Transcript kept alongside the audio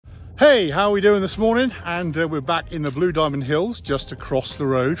Hey, how are we doing this morning? And we're back in the Blue Diamond Hills, just across the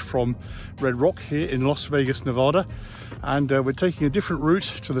road from Red Rock here in Las Vegas, Nevada. And we're taking a different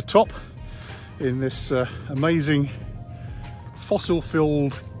route to the top in this amazing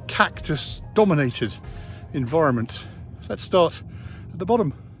fossil-filled, cactus-dominated environment. Let's start at the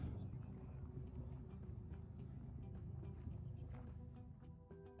bottom.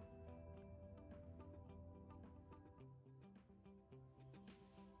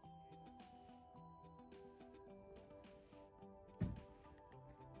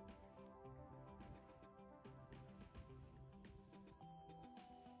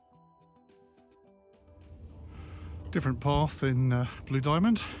 Different path in Blue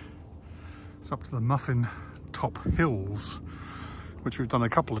Diamond. It's up to the Muffin Top Hills, which we've done a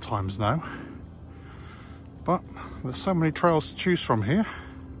couple of times now. But there's so many trails to choose from here.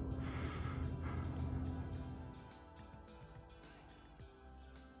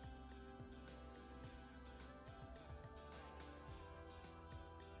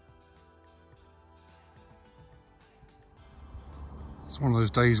 It's one of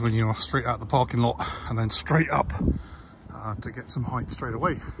those days when you're straight out the parking lot and then straight up to get some height straight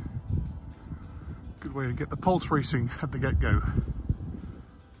away. Good way to get the pulse racing at the get-go.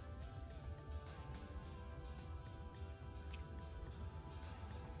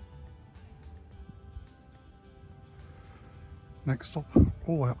 Next stop, all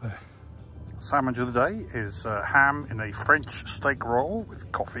the way up there. Sandwich of the day is ham in a French steak roll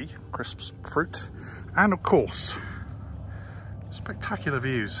with coffee, crisps, fruit, and of course, spectacular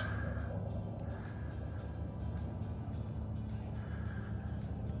views.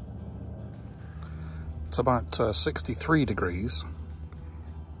 It's about 63 degrees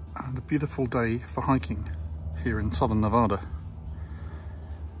and a beautiful day for hiking here in southern Nevada.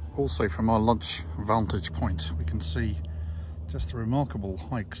 Also from our lunch vantage point, we can see just the remarkable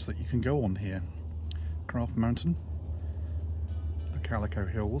hikes that you can go on here. Craft Mountain, the Calico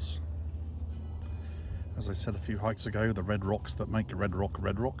Hills, as I said a few hikes ago, the red rocks that make Red Rock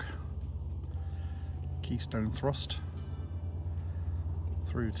Red Rock, Keystone Thrust,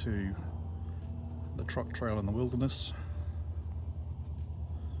 through to the truck trail in the wilderness,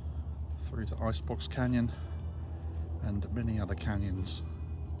 through to Icebox Canyon, and many other canyons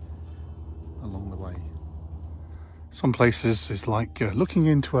along the way. Some places is like looking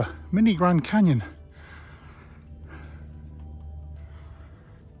into a mini Grand Canyon.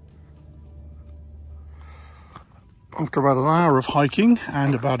 After about an hour of hiking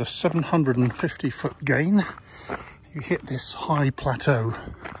and about a 750-foot gain, you hit this high plateau.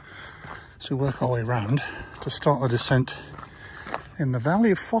 So we work our way around to start the descent in the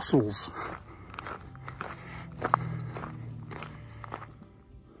Valley of Fossils.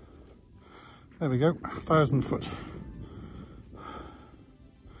 There we go, 1,000 foot.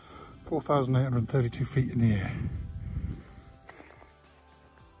 4,832 feet in the air.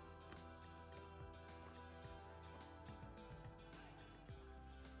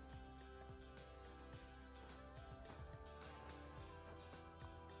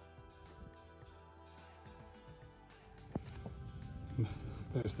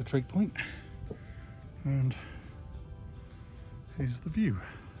 There's the trig point, and here's the view.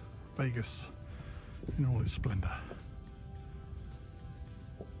 Vegas in all its splendour.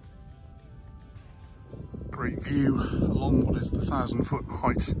 Great view along what is the 1,000-foot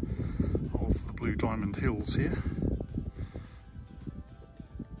height of the Blue Diamond Hills here.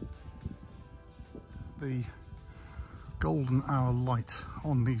 The golden hour light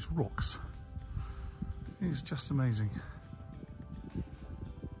on these rocks is just amazing.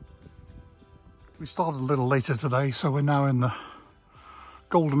 We started a little later today, so we're now in the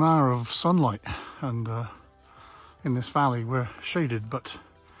golden hour of sunlight, and in this valley we're shaded, but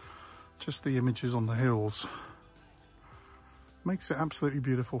just the images on the hills makes it absolutely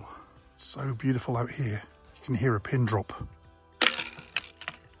beautiful. It's so beautiful out here. You can hear a pin drop.